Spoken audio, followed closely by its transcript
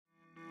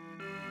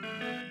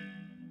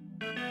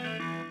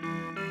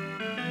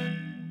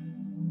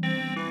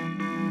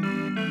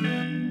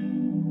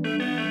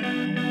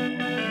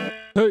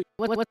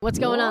What's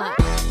going on?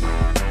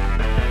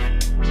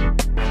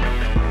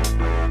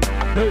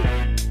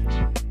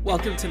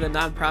 Welcome to the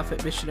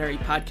Nonprofit Missionary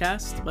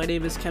Podcast. My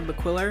name is Ken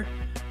McQuiller.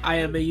 I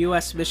am a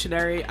U.S.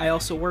 missionary. I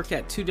also work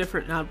at two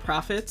different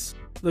nonprofits.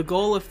 The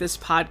goal of this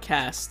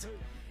podcast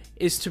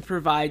is to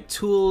provide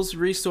tools,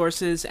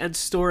 resources, and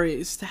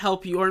stories to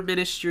help your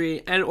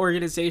ministry and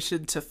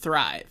organization to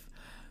thrive.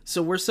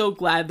 So we're so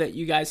glad that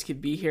you guys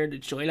could be here to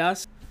join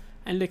us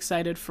and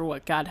excited for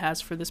what God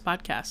has for this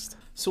podcast.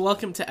 So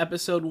welcome to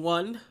episode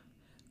 1.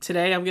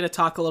 Today I'm going to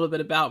talk a little bit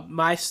about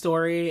my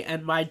story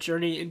and my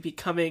journey in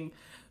becoming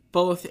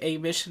both a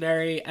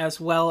missionary as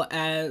well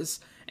as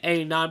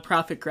a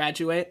nonprofit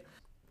graduate.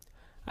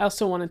 I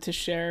also wanted to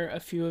share a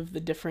few of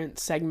the different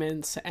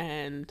segments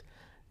and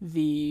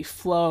the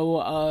flow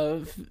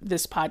of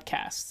this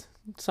podcast.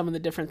 Some of the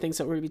different things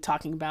that we're going to be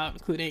talking about,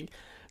 including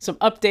some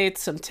updates,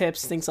 some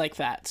tips, things like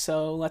that.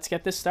 So let's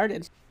get this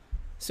started.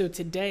 So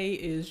today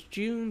is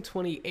June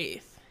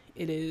 28th.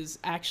 It is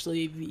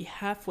actually the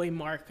halfway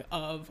mark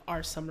of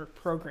our summer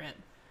program.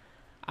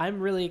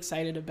 I'm really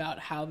excited about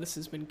how this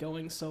has been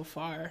going so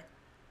far.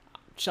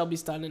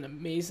 Shelby's done an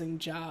amazing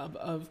job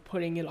of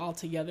putting it all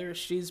together.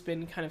 She's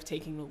been kind of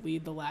taking the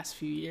lead the last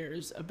few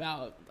years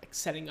about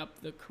setting up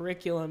the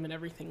curriculum and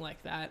everything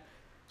like that.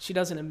 She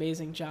does an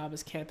amazing job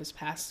as campus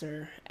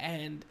pastor,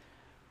 and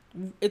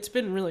it's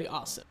been really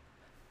awesome.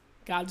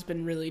 God's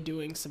been really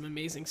doing some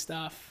amazing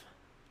stuff.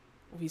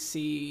 We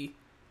see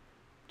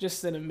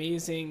just an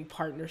amazing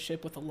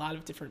partnership with a lot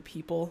of different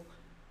people.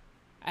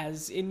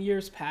 As in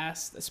years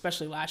past,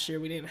 especially last year,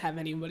 we didn't have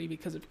anybody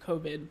because of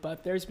COVID,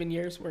 but there's been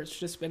years where it's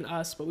just been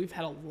us, but we've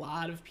had a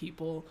lot of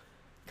people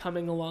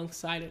coming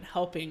alongside and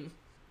helping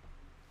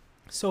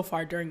so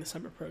far during the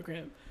summer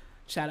program.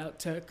 Shout out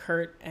to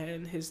Kurt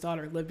and his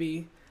daughter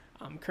Libby.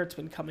 Kurt's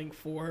been coming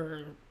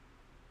for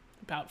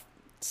about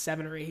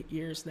 7 or 8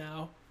 years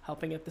now,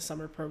 helping at the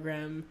summer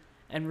program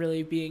and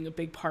really being a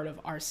big part of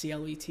our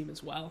CLE team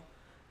as well.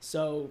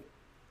 So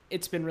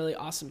it's been really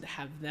awesome to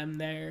have them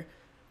there.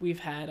 We've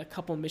had a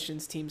couple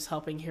missions teams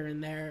helping here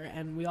and there,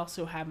 and we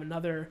also have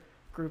another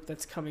group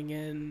that's coming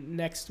in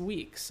next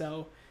week.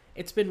 So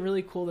it's been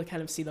really cool to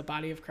kind of see the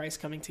body of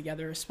Christ coming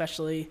together,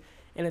 especially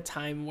in a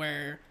time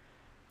where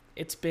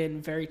it's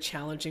been very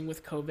challenging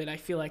with COVID. I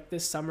feel like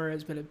this summer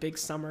has been a big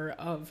summer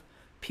of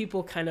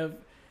people kind of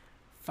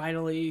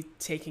finally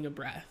taking a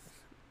breath.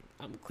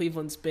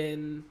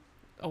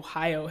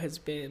 Ohio has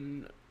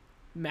been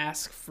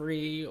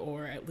mask-free,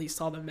 or at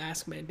least all the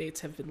mask mandates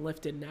have been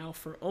lifted now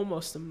for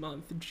almost a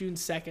month. June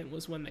 2nd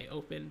was when they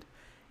opened,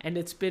 and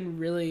it's been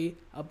really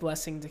a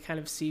blessing to kind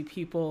of see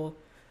people's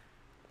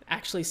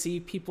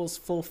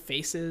full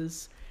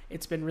faces.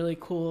 It's been really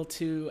cool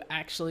to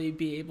actually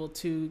be able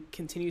to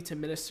continue to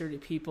minister to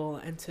people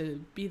and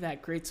to be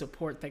that great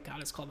support that God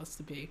has called us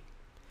to be.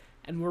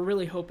 And we're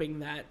really hoping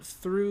that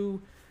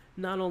through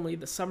not only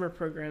the summer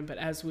program, but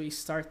as we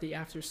start the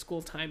after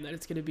school time, that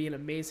it's going to be an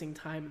amazing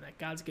time and that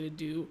God's going to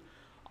do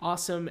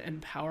awesome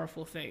and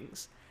powerful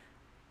things.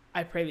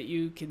 I pray that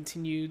you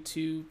continue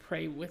to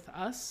pray with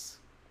us.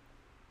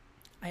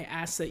 I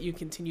ask that you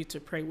continue to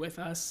pray with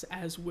us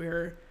as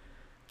we're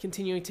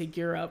continuing to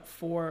gear up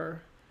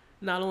for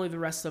not only the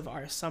rest of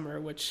our summer,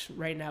 which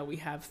right now we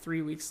have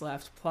 3 weeks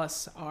left,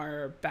 plus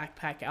our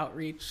backpack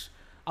outreach.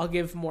 I'll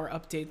give more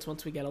updates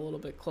once we get a little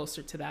bit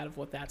closer to that of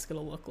what that's going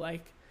to look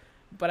like.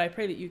 But I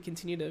pray that you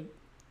continue to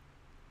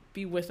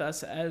be with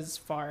us as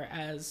far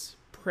as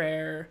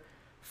prayer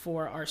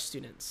for our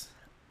students.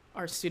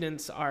 Our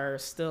students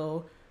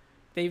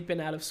they've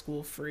been out of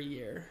school for a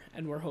year,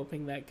 and we're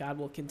hoping that God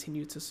will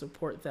continue to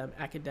support them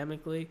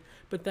academically.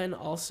 But then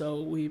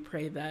also we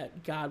pray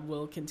that God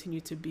will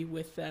continue to be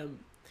with them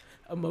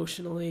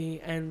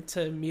emotionally and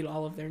to meet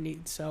all of their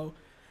needs. So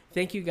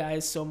thank you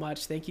guys so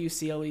much. Thank you,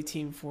 CLE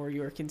team, for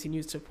your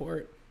continued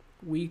support.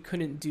 We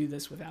couldn't do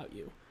this without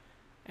you.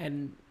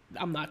 And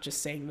I'm not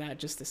just saying that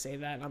just to say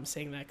that. I'm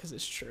saying that because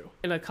it's true.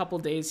 In a couple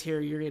days here,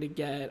 you're going to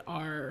get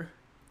our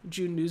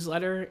June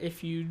newsletter.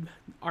 If you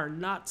are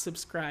not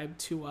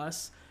subscribed to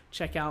us,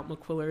 check out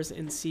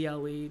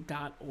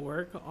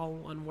mcquillersincle.org, all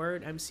one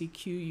word,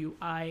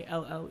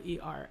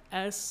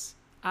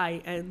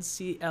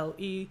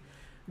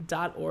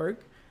 mcquillersincle.org,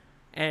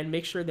 and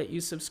make sure that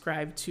you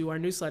subscribe to our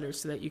newsletters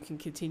so that you can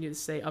continue to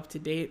stay up to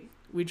date.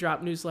 We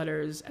drop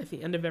newsletters at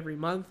the end of every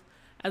month,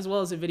 as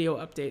well as a video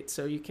update,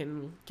 so you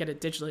can get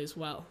it digitally as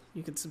well.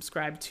 You can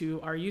subscribe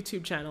to our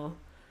YouTube channel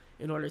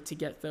in order to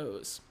get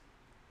those.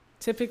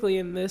 Typically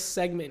in this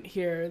segment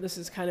here, this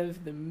is kind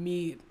of the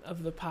meat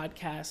of the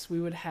podcast.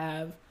 We would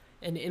have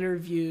an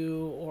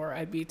interview, or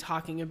I'd be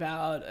talking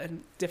about a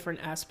different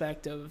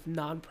aspect of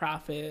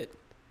nonprofit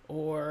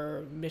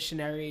or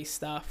missionary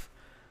stuff.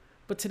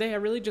 But today I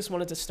really just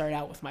wanted to start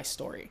out with my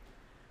story.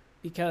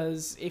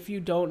 Because if you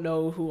don't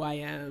know who I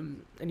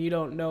am and you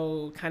don't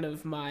know kind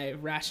of my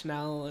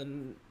rationale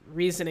and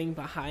reasoning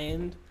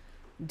behind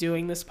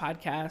doing this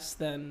podcast,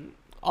 then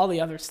all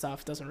the other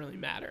stuff doesn't really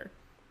matter.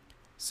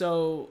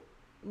 So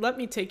let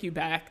me take you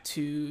back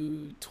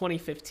to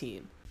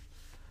 2015.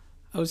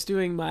 I was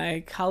doing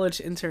my college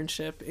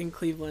internship in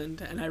Cleveland,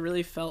 and I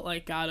really felt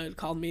like God had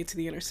called me to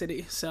the inner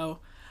city. So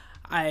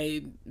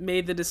I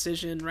made the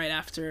decision right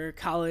after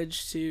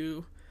college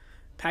to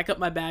pack up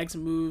my bags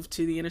and move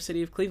to the inner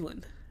city of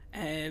Cleveland.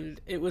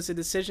 And it was a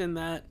decision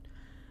that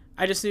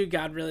I just knew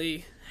God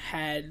really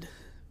had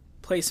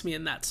placed me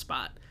in that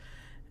spot.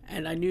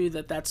 And I knew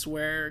that that's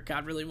where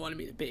God really wanted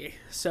me to be.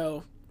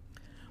 So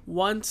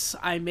once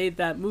I made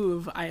that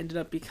move, I ended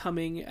up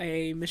becoming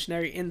a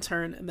missionary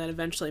intern and then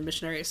eventually a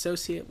missionary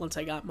associate once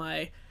I got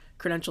my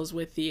credentials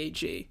with the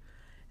AG.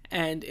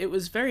 And it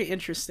was very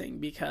interesting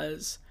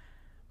because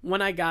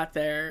when I got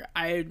there,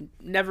 I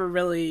never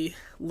really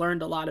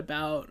learned a lot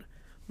about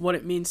what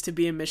it means to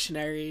be a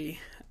missionary.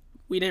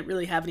 We didn't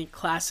really have any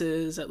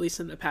classes, at least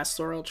in the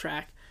pastoral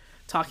track,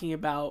 talking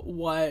about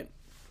what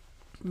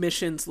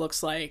missions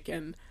looks like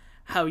and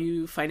how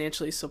you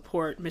financially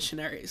support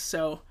missionaries.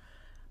 So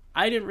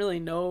I didn't really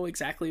know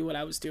exactly what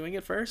I was doing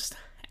at first,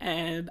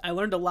 and I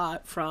learned a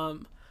lot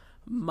from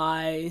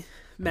my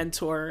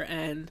mentor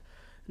and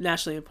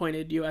nationally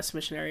appointed U.S.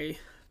 missionary,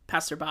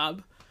 Pastor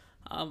Bob,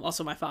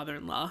 also my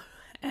father-in-law.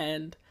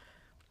 And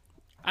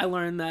I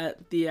learned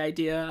that the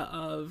idea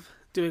of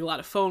doing a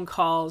lot of phone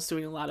calls,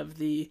 doing a lot of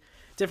the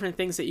different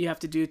things that you have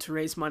to do to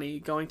raise money,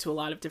 going to a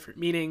lot of different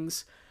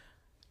meetings,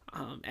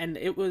 and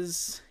it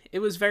was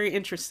very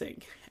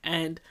interesting.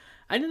 And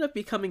I ended up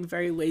becoming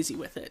very lazy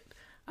with it.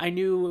 I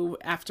knew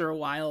after a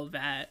while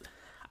that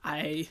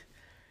I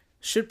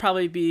should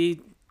probably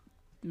be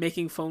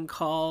making phone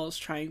calls,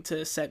 trying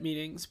to set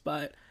meetings,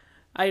 but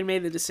I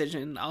made the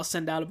decision I'll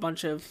send out a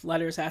bunch of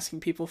letters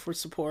asking people for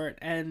support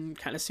and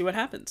kind of see what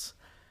happens.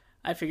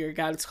 I figured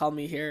God's called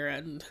me here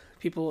and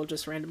people will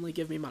just randomly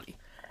give me money.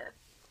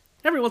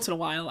 Every once in a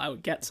while I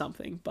would get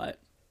something, but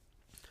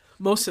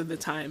most of the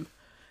time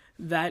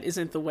that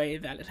isn't the way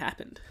that it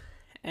happened.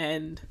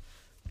 And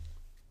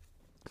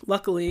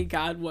luckily,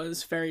 God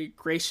was very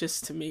gracious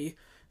to me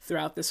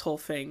throughout this whole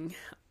thing.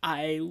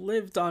 I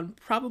lived on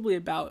probably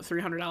about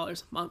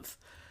 $300 a month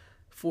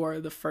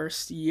for the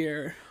first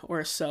year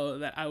or so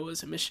that I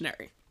was a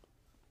missionary.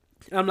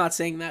 I'm not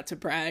saying that to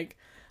brag.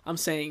 I'm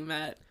saying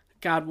that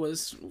God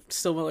was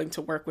still willing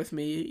to work with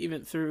me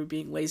even through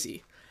being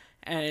lazy.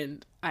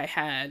 And I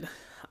had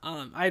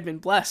been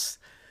blessed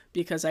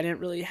because I didn't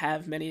really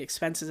have many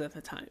expenses at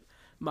the time.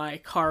 My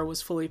car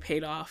was fully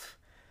paid off.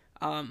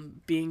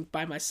 Being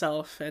by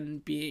myself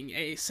and being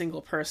a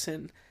single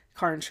person,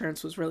 car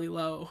insurance was really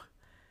low.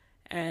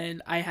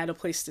 And I had a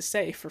place to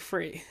stay for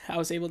free. I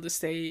was able to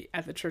stay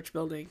at the church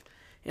building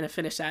in a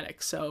finished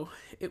attic. So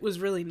it was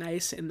really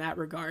nice in that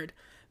regard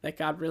that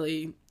God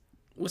really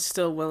was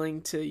still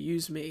willing to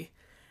use me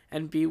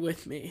and be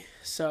with me.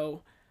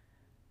 So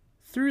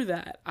through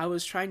that, I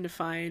was trying to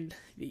find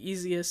the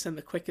easiest and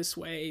the quickest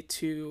way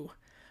to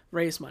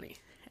raise money.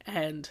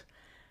 And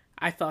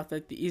I thought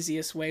that the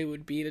easiest way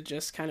would be to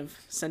just kind of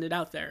send it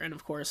out there. And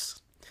of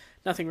course,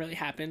 nothing really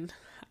happened.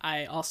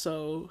 I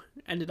also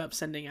ended up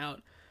sending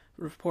out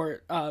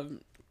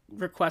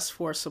requests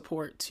for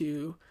support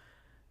to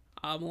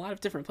a lot of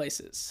different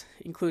places,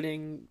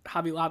 including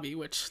Hobby Lobby,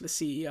 which the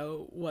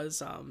CEO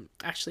was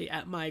actually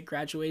at my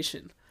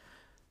graduation.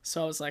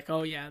 So I was like,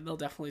 oh yeah, they'll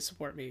definitely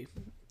support me.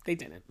 They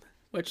didn't,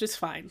 which is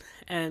fine.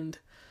 And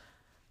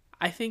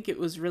I think it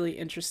was really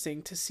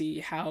interesting to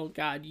see how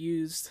God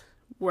used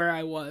where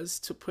I was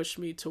to push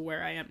me to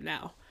where I am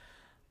now.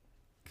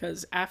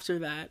 Because after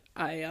that,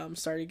 I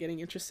started getting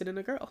interested in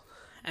a girl.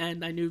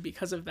 And I knew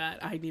because of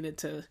that, I needed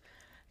to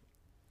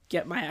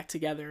get my act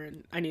together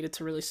and I needed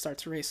to really start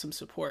to raise some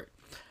support.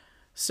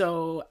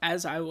 So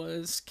as I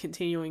was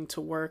continuing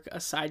to work a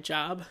side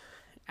job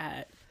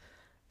at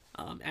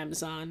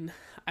Amazon,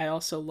 I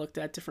also looked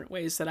at different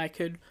ways that I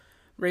could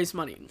raise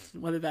money,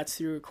 whether that's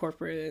through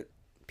corporate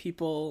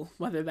people,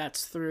 whether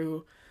that's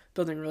through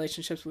building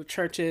relationships with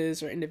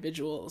churches or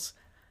individuals.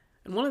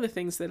 And one of the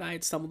things that I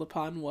had stumbled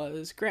upon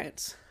was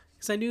grants.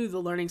 Because I knew the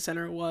Learning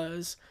Center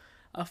was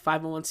a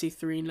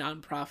 501c3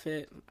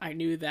 nonprofit. I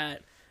knew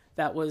that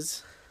that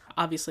was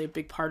obviously a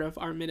big part of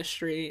our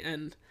ministry.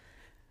 And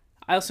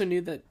I also knew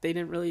that they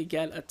didn't really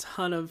get a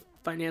ton of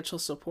financial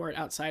support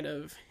outside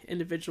of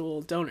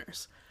individual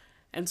donors.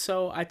 And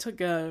so I took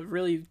a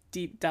really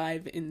deep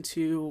dive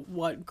into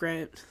what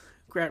grant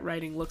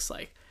writing looks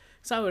like.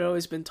 So I had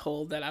always been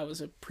told that I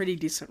was a pretty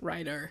decent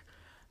writer.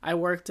 I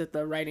worked at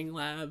the writing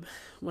lab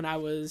when I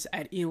was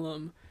at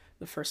Elam,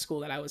 the first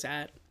school that I was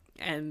at.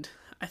 And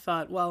I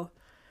thought, well,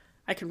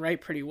 I can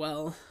write pretty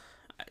well.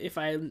 If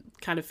I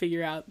kind of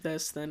figure out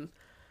this, then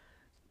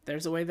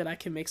there's a way that I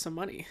can make some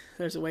money.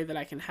 There's a way that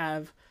I can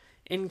have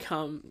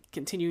income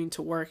continuing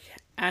to work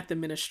at the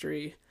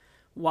ministry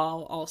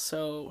while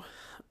also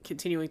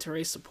continuing to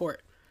raise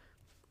support.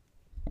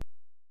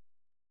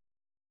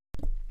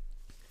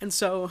 And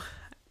so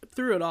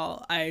through it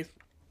all, I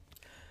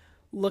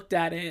looked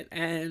at it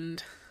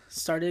and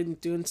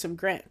started doing some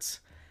grants.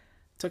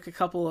 Took a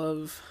couple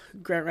of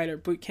grant writer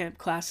bootcamp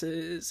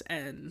classes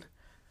and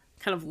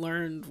kind of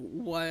learned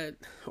what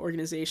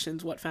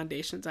organizations, what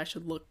foundations I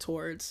should look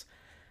towards.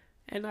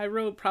 And I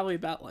wrote probably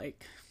about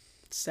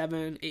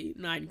 7, 8,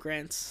 9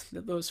 grants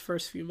those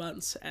first few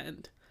months,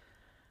 and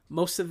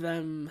most of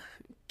them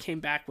came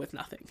back with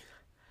nothing.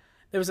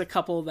 There was a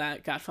couple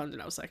that got funded.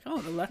 I was like,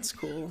 oh, well, that's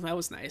cool. That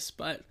was nice.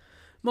 But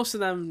most of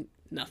them,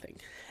 nothing.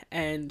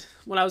 And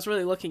when I was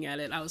really looking at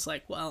it, I was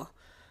like, well,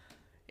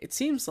 it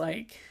seems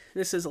like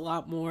this is a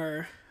lot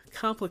more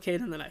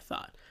complicated than I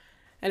thought.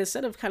 And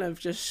instead of kind of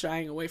just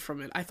shying away from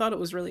it, I thought it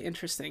was really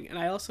interesting. And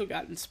I also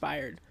got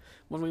inspired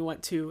when we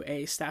went to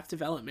a staff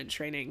development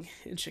training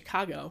in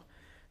Chicago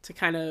to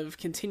kind of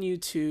continue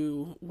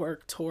to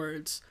work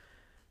towards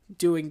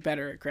doing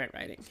better at grant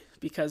writing,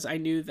 because I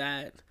knew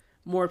that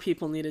more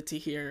people needed to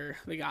hear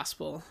the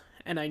gospel.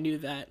 And I knew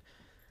that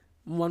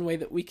one way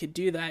that we could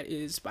do that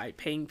is by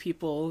paying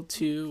people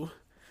to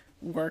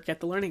work at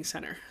the Learning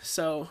Center.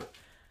 So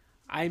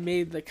I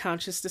made the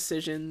conscious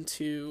decision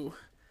to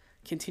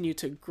continue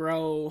to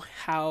grow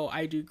how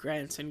I do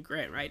grants and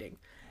grant writing.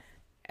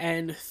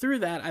 And through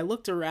that, I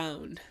looked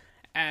around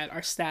at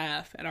our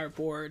staff, at our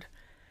board,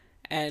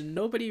 and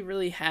nobody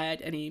really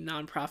had any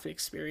nonprofit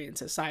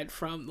experience aside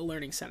from the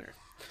Learning Center.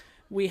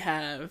 We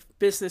have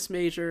business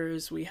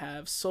majors, we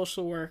have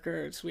social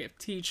workers, we have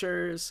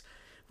teachers,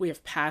 we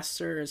have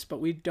pastors, but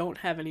we don't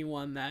have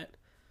anyone that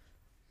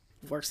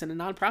works in a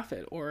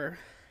nonprofit or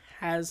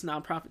has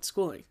nonprofit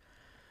schooling.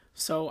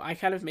 So I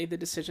kind of made the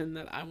decision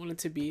that I wanted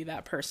to be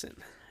that person.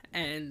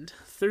 And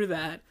through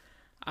that,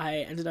 I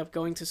ended up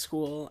going to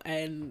school.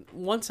 And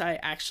once I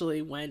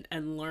actually went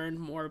and learned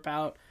more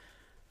about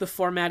the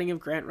formatting of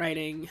grant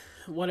writing,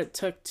 what it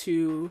took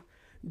to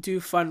do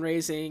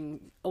fundraising,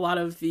 a lot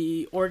of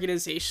the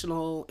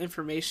organizational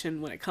information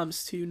when it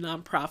comes to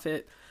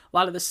nonprofit, a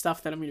lot of the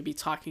stuff that I'm going to be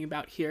talking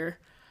about here,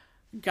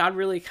 God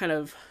really kind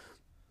of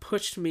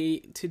pushed me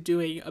to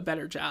doing a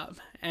better job.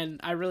 And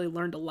I really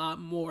learned a lot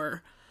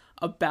more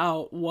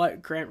about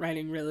what grant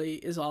writing really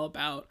is all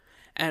about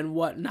and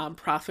what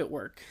nonprofit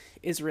work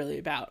is really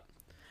about.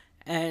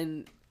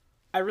 And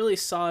I really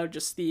saw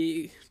just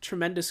the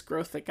tremendous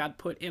growth that God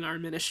put in our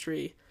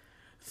ministry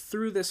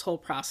through this whole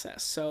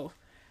process. So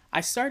I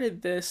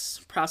started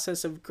this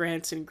process of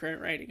grants and grant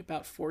writing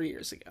about 4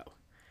 years ago.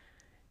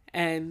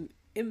 And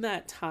in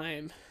that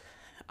time,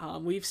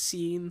 we've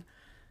seen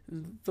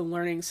the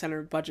Learning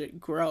Center budget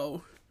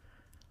grow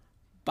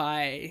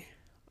by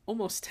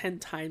almost 10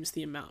 times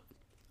the amount.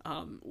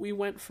 We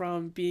went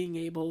from being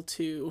able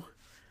to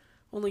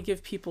only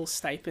give people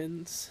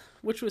stipends,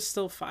 which was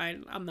still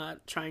fine. I'm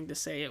not trying to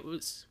say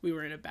we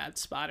were in a bad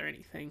spot or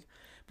anything.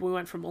 But we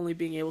went from only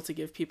being able to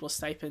give people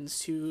stipends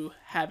to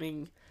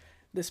having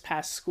this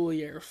past school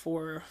year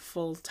for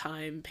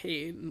full-time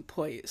paid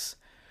employees.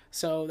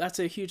 So that's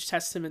a huge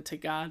testament to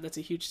God. That's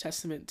a huge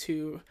testament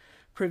to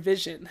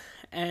provision.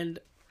 And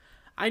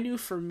I knew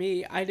for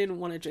me, I didn't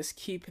want to just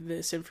keep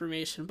this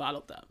information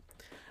bottled up.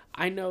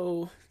 I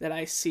know that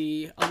I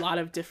see a lot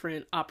of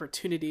different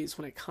opportunities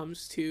when it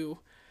comes to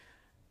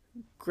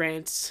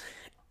grants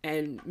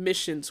and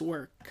missions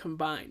work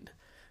combined,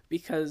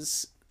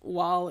 because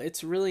while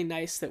it's really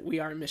nice that we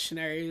are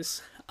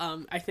missionaries,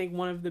 I think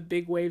one of the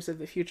big waves of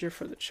the future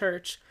for the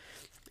church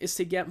is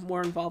to get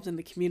more involved in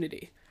the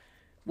community,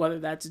 whether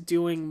that's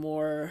doing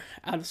more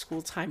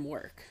out-of-school time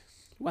work,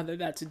 whether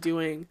that's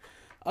doing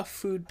a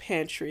food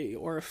pantry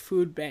or a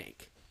food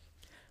bank,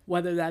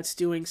 whether that's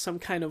doing some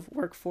kind of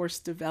workforce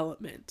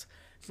development,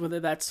 whether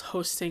that's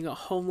hosting a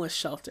homeless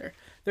shelter.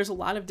 There's a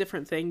lot of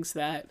different things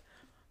that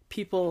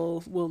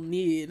people will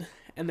need,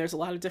 and there's a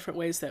lot of different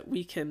ways that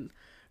we can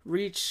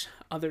reach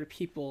other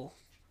people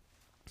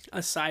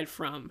aside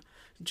from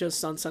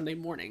just on Sunday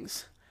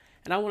mornings.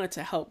 And I wanted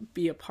to help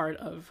be a part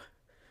of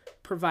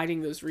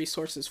providing those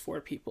resources for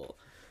people.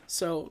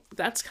 So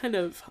that's kind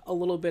of a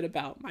little bit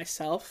about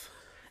myself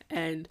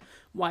and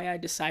why I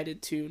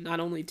decided to not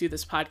only do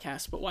this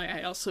podcast, but why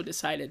I also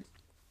decided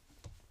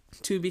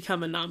to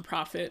become a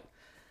nonprofit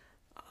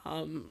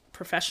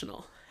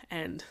professional.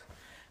 And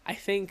I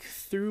think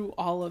through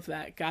all of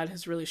that, God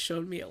has really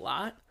shown me a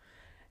lot,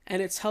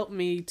 and it's helped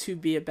me to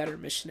be a better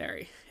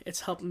missionary.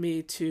 It's helped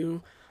me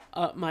to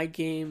up my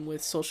game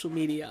with social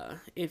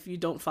media. If you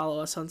don't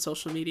follow us on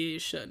social media, you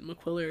should.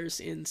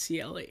 McQuillers in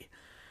CLE.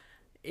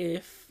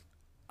 It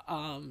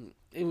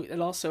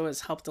also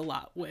has helped a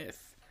lot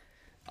with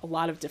a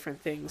lot of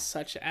different things,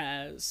 such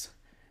as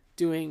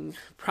doing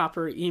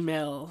proper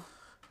email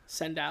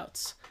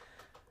send-outs,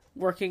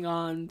 working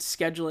on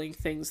scheduling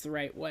things the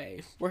right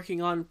way,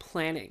 working on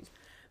planning.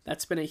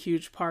 That's been a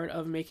huge part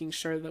of making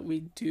sure that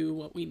we do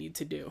what we need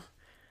to do,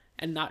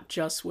 and not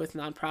just with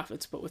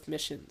nonprofits, but with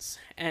missions.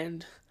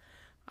 And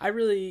I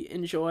really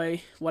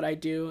enjoy what I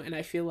do, and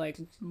I feel like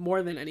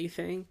more than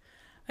anything,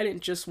 I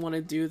didn't just want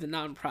to do the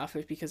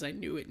nonprofit because I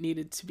knew it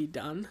needed to be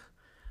done.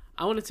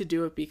 I wanted to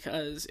do it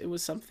because it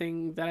was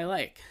something that I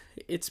like.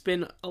 It's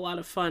been a lot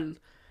of fun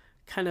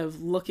kind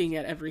of looking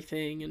at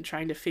everything and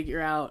trying to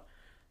figure out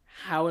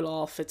how it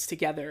all fits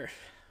together.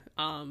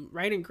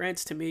 Writing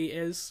grants to me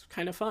is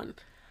kind of fun.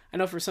 I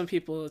know for some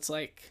people it's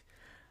like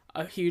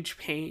a huge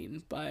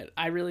pain, but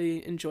I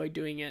really enjoy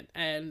doing it,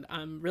 and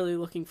I'm really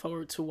looking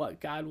forward to what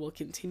God will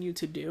continue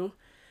to do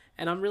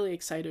and I'm really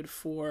excited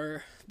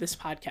for this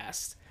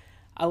podcast.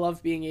 I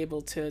love being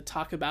able to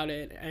talk about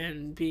it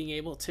and being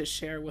able to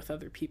share with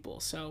other people.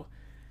 So,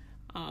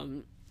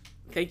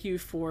 thank you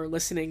for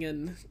listening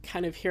and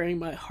kind of hearing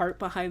my heart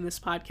behind this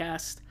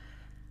podcast.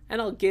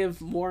 And I'll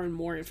give more and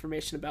more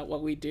information about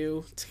what we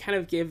do to kind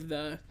of give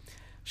the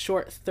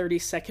short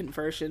 30-second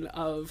version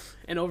of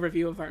an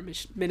overview of our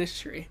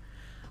ministry.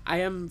 I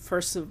am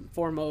first and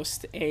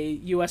foremost a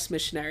U.S.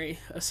 missionary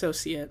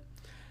associate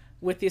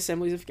with the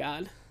Assemblies of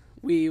God.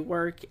 We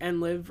work and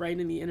live right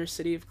in the inner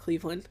city of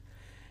Cleveland.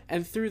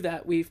 And through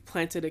that, we've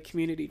planted a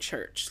community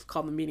church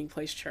called the Meeting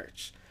Place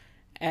Church.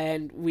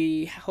 And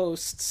we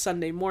host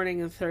Sunday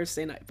morning and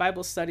Thursday night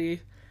Bible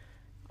study.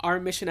 Our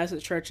mission as a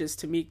church is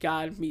to meet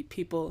God, meet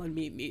people, and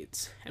meet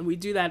needs. And we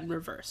do that in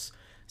reverse.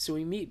 So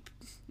we meet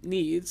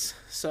needs.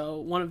 So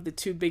one of the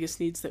two biggest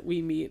needs that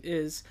we meet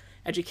is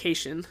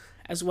education,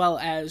 as well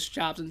as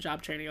jobs and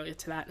job training. I'll get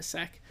to that in a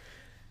sec.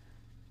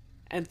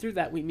 And through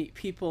that, we meet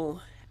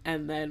people,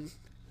 and then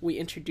we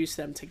introduce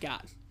them to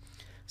God.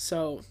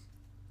 So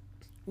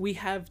we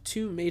have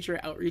two major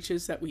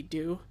outreaches that we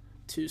do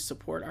to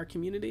support our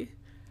community.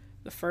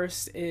 The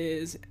first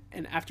is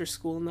an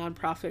after-school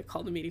nonprofit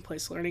called the Meeting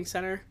Place Learning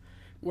Center,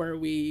 where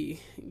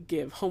we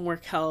give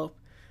homework help,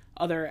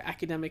 other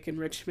academic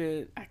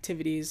enrichment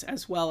activities,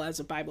 as well as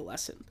a Bible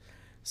lesson.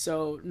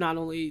 So not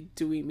only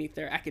do we meet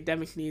their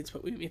academic needs,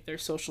 but we meet their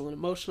social and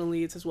emotional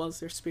needs, as well as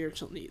their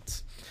spiritual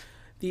needs.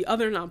 The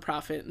other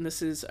nonprofit, and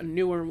this is a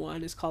newer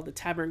one, is called the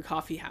Tavern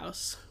Coffee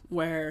House,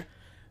 where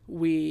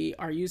we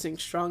are using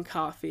strong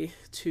coffee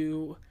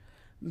to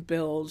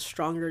build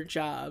stronger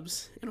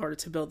jobs in order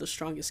to build the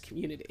strongest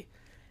community.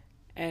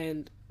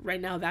 And right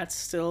now that's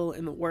still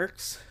in the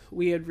works.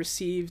 We had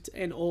received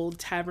an old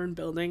tavern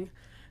building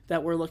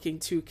that we're looking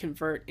to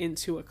convert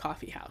into a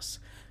coffee house.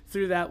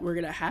 Through that, we're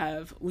going to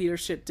have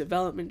leadership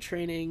development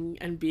training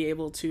and be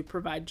able to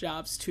provide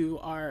jobs to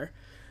our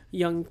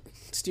young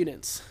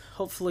students.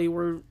 Hopefully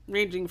we're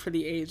ranging for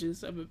the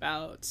ages of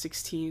about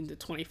 16 to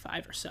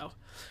 25 or so.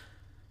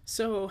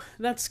 So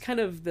that's kind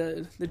of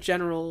the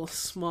general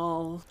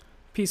small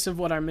piece of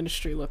what our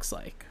ministry looks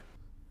like.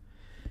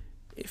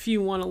 If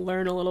you want to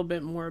learn a little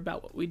bit more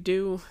about what we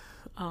do,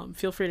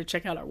 feel free to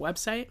check out our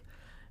website,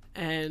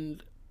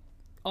 and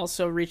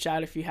also reach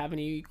out if you have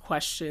any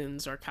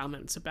questions or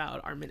comments about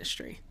our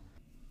ministry.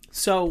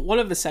 So one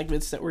of the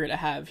segments that we're going to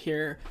have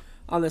here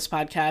on this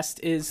podcast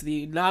is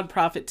the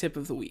nonprofit tip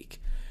of the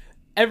week.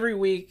 Every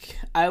week,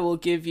 I will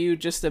give you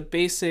just a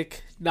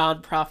basic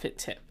nonprofit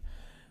tip,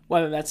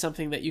 whether that's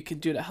something that you can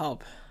do to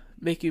help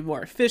make you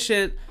more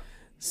efficient,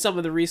 some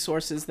of the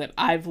resources that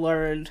I've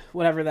learned,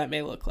 whatever that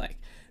may look like.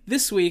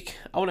 This week,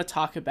 I want to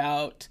talk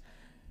about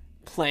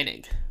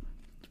planning,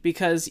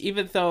 because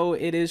even though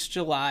it is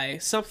July,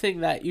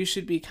 something that you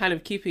should be kind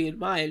of keeping in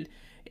mind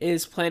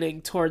is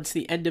planning towards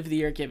the end of the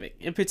year giving,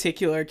 in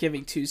particular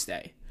Giving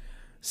Tuesday.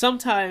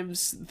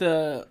 Sometimes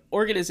the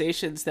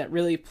organizations that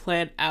really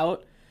plan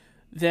out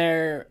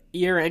their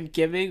year-end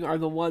giving are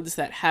the ones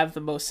that have the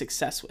most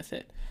success with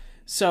it.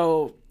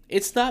 So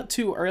it's not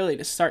too early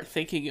to start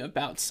thinking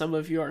about some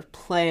of your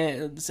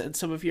plans and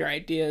some of your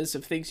ideas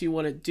of things you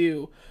want to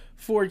do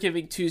for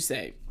Giving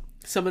Tuesday.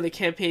 Some of the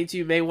campaigns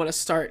you may want to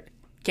start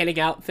getting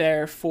out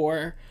there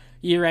for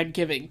year-end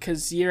giving,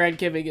 because year-end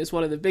giving is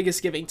one of the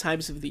biggest giving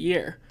times of the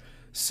year.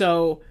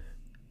 So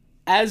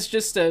as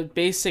just a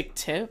basic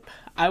tip,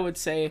 I would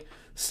say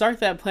start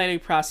that planning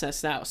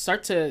process now.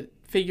 Start to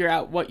figure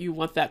out what you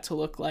want that to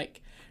look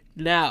like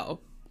now.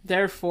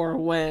 Therefore,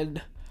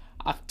 when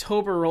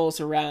October rolls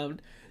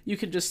around, you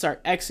can just start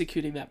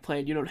executing that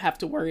plan. You don't have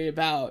to worry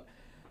about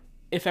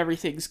if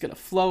everything's going to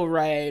flow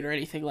right or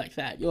anything like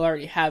that. You'll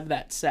already have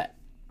that set.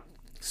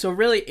 So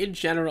really, in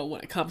general,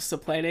 when it comes to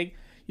planning,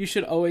 you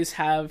should always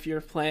have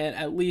your plan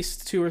at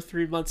least 2 or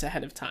 3 months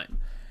ahead of time.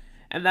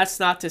 And that's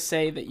not to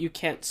say that you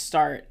can't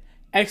start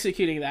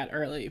executing that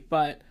early,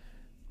 but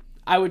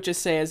I would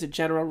just say as a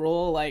general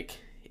rule, like,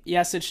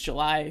 yes, it's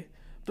July,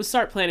 but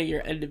start planning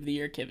your end of the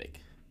year giving.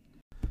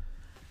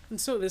 And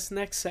so this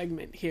next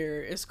segment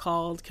here is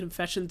called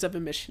Confessions of a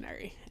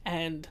Missionary.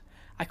 And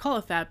I call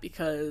it that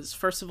because,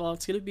 first of all,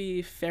 it's going to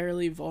be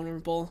fairly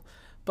vulnerable,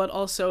 but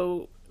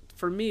also,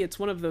 for me, it's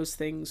one of those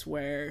things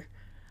where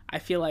I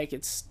feel like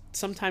it's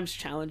sometimes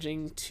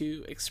challenging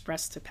to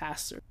express to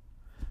pastors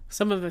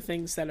some of the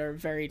things that are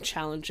very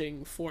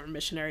challenging for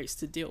missionaries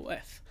to deal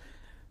with.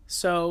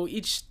 So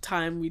each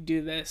time we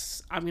do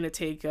this, I'm going to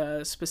take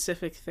a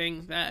specific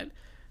thing that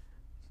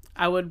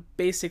I would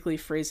basically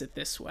phrase it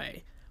this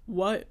way.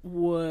 What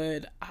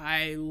would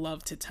I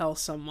love to tell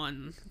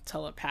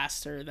a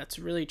pastor that's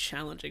really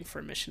challenging for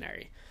a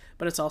missionary,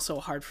 but it's also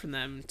hard for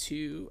them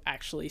to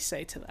actually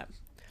say to them?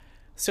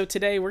 So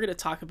today we're going to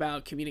talk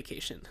about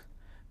communication,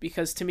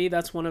 because to me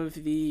that's one of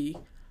the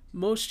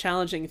most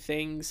challenging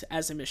things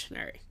as a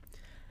missionary.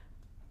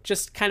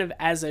 Just kind of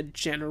as a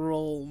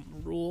general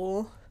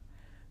rule,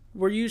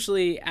 we're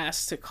usually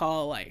asked to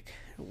call,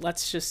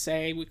 let's just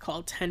say we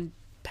call 10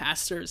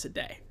 pastors a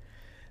day.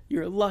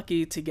 You're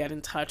lucky to get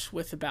in touch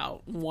with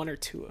about 1 or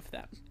 2 of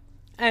them.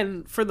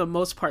 And for the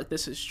most part,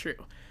 this is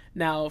true.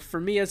 Now,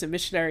 for me as a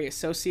missionary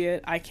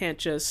associate, I can't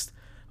just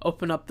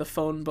open up the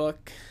phone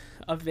book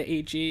of the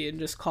AG and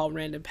just call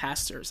random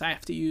pastors. I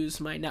have to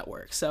use my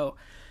network. So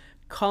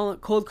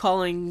cold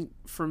calling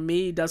for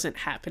me doesn't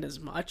happen as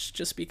much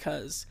just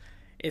because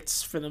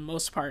it's, for the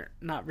most part,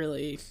 not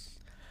really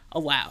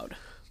allowed.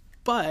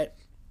 But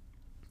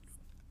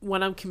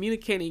when I'm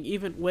communicating,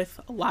 even with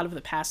a lot of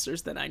the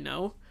pastors that I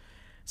know,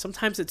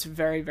 sometimes it's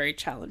very, very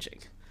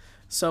challenging.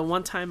 So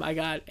one time I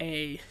got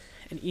an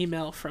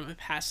email from a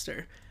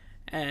pastor,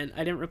 and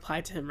I didn't reply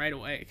to him right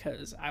away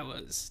because I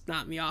was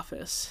not in the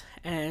office.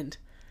 And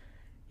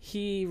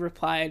he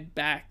replied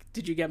back,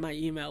 "Did you get my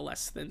email?"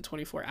 less than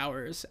 24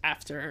 hours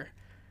after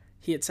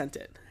he had sent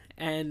it.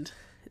 And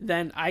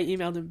then I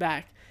emailed him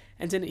back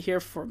and didn't hear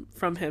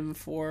from him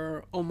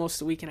for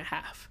almost a week and a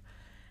half.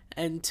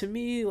 And to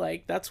me,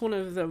 like, that's one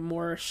of the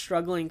more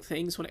struggling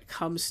things when it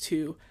comes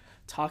to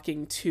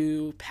talking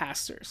to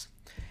pastors.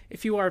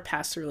 If you are a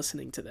pastor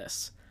listening to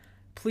this,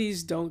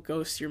 please don't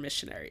ghost your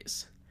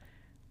missionaries.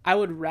 I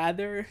would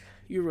rather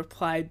you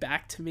reply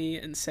back to me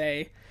and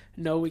say,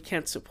 "No, we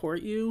can't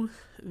support you,"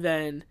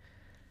 than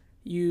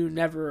you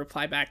never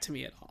reply back to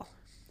me at all.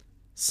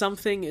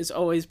 Something is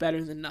always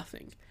better than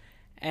nothing.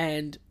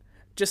 And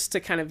just to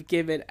kind of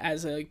give it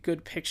as a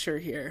good picture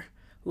here,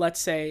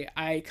 let's say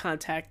I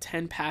contact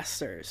 10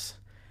 pastors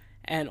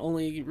and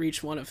only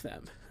reach one of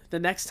them. The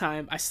next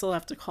time I still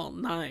have to call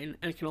 9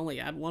 and can only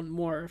add one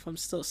more if I'm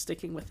still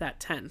sticking with that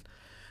 10.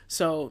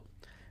 So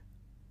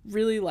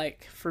really,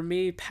 like, for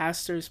me,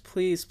 pastors,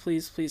 please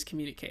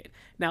communicate.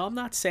 Now, I'm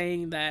not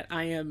saying that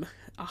I am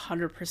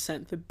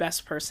 100% the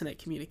best person at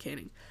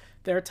communicating.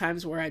 There are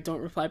times where I don't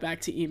reply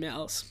back to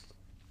emails.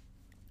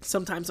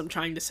 Sometimes I'm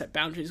trying to set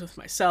boundaries with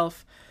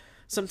myself.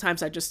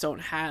 Sometimes I just don't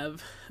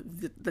have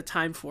the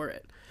time for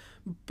it.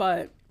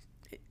 But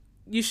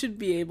you should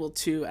be able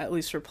to at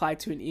least reply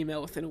to an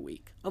email within a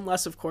week.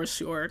 Unless, of course,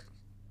 you're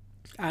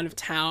out of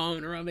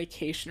town or on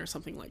vacation or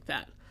something like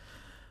that.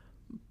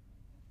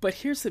 But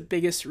here's the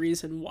biggest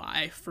reason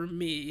why, for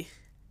me,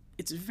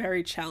 it's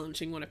very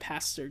challenging when a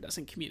pastor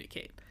doesn't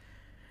communicate.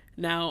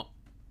 Now,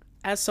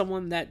 as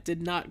someone that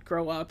did not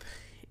grow up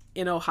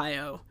in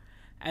Ohio,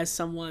 as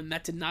someone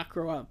that did not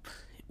grow up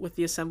with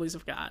the Assemblies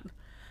of God,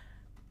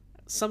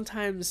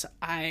 sometimes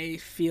I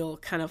feel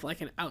kind of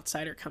like an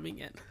outsider coming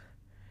in.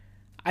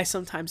 I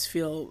sometimes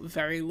feel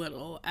very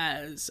little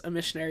as a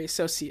missionary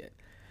associate,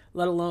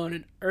 let alone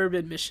an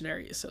urban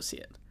missionary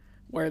associate,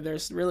 where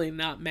there's really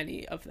not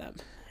many of them.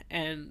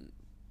 And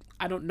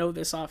I don't know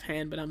this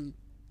offhand, but I'm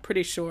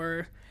pretty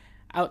sure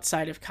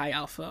outside of Chi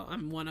Alpha,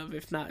 I'm one of,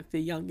 if not the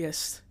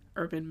youngest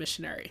urban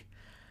missionary.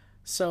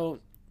 So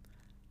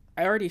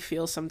I already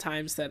feel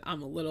sometimes that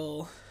I'm a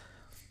little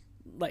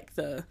like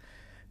the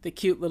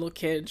cute little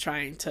kid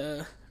trying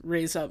to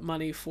raise up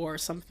money for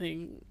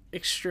something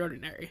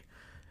extraordinary.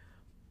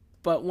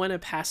 But when a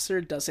pastor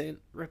doesn't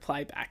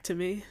reply back to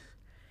me,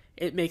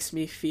 it makes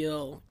me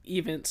feel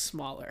even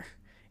smaller.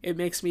 It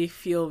makes me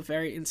feel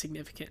very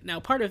insignificant. Now,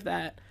 part of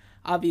that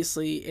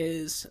obviously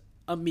is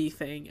a me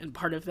thing, and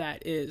part of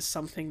that is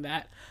something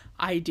that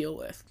I deal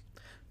with.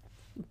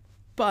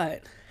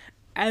 But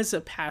as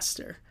a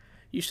pastor,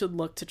 you should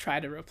look to try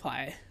to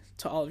reply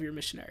to all of your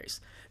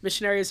missionaries.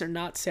 Missionaries are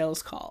not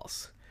sales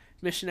calls.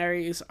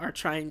 Missionaries are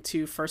trying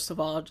to, first of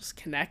all, just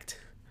connect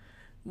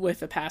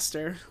with a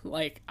pastor.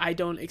 Like, I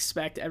don't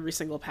expect every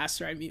single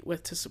pastor I meet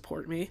with to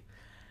support me,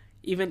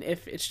 even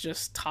if it's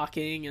just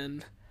talking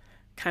and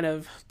kind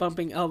of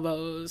bumping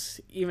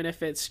elbows, even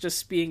if it's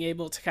just being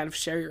able to kind of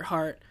share your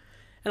heart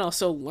and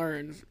also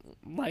learn.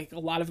 Like, a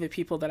lot of the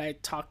people that I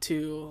talk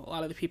to, a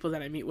lot of the people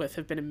that I meet with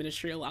have been in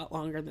ministry a lot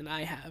longer than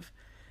I have,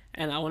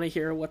 and I want to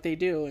hear what they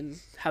do and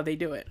how they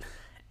do it.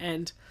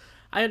 And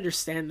I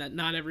understand that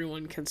not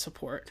everyone can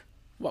support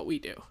what we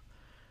do,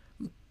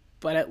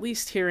 but at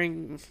least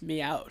hearing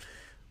me out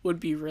would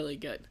be really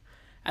good.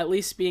 At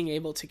least being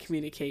able to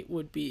communicate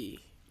would be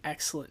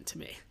excellent to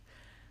me.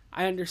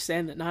 I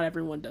understand that not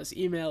everyone does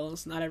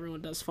emails, not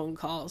everyone does phone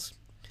calls,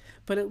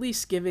 but at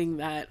least giving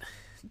that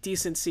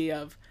decency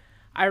of,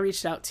 I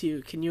reached out to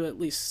you, can you at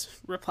least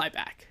reply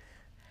back?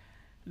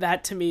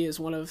 That to me is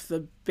one of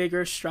the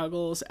bigger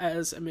struggles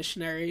as a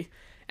missionary,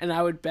 and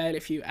I would bet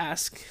if you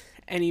ask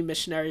any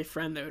missionary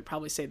friend, they would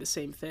probably say the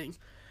same thing.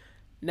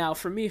 Now,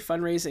 for me,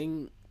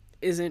 fundraising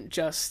isn't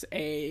just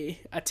a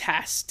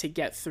task to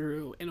get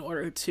through in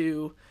order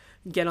to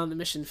get on the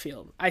mission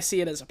field. I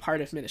see it as a part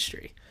of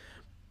ministry.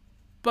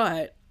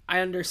 But I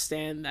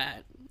understand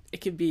that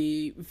it can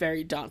be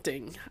very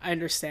daunting. I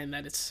understand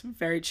that it's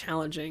very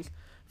challenging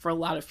for a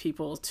lot of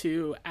people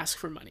to ask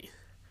for money.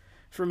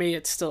 For me,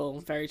 it's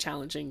still very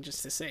challenging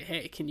just to say,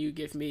 hey, can you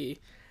give me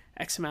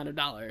X amount of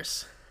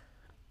dollars?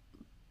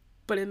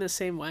 But in the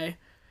same way,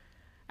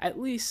 at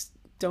least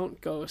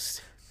don't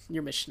ghost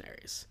your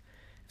missionaries.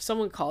 If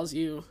someone calls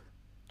you,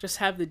 just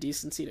have the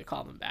decency to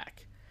call them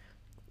back.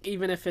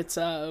 Even if it's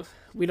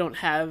we don't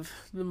have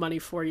the money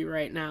for you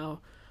right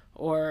now,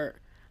 or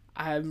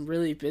I'm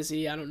really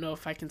busy, I don't know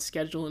if I can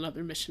schedule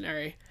another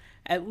missionary,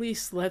 at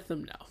least let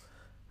them know.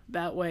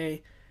 That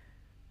way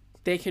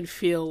they can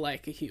feel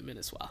like a human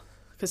as well.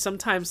 Because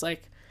sometimes,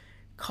 like,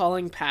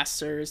 calling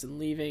pastors and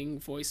leaving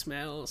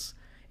voicemails,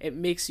 it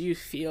makes you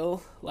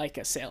feel like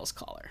a sales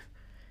caller.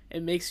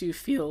 It makes you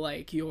feel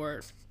like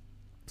you're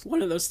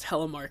one of those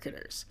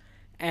telemarketers.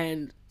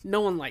 And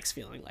no one likes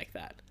feeling like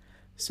that.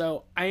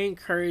 So I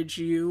encourage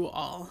you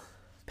all,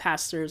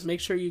 pastors, make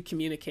sure you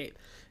communicate.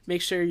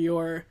 Make sure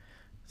you're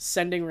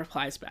sending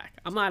replies back.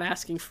 I'm not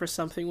asking for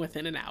something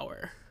within an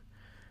hour,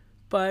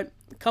 but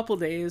a couple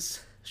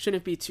days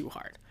shouldn't be too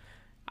hard.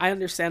 I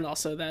understand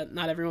also that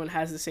not everyone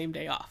has the same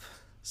day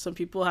off. Some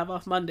people have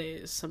off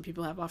Mondays, some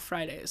people have off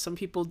Fridays, some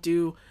people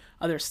do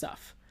other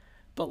stuff.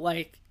 But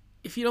like,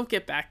 if you don't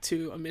get back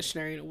to a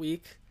missionary in a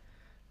week,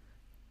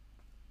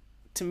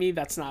 to me,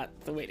 that's not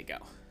the way to go.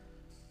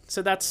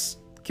 So that's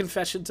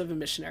Confessions of a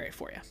Missionary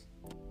for you.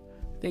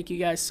 Thank you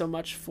guys so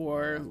much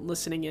for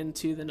listening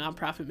into the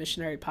Nonprofit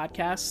Missionary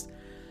Podcast.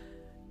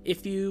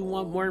 If you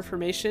want more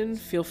information,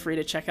 feel free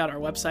to check out our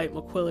website,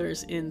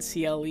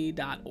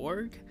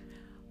 mcquillersincle.org.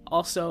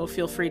 Also,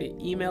 feel free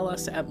to email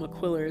us at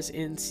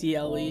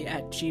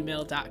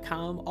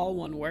mcquillersincle@gmail.com, all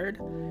one word.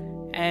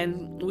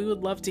 And we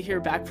would love to hear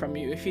back from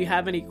you. If you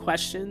have any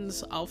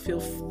questions, I'll feel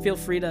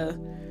free to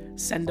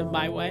send them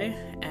my way,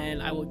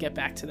 and I will get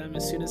back to them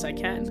as soon as I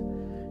can.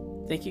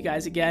 Thank you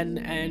guys again,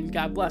 and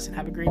God bless, and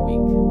have a great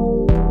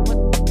week.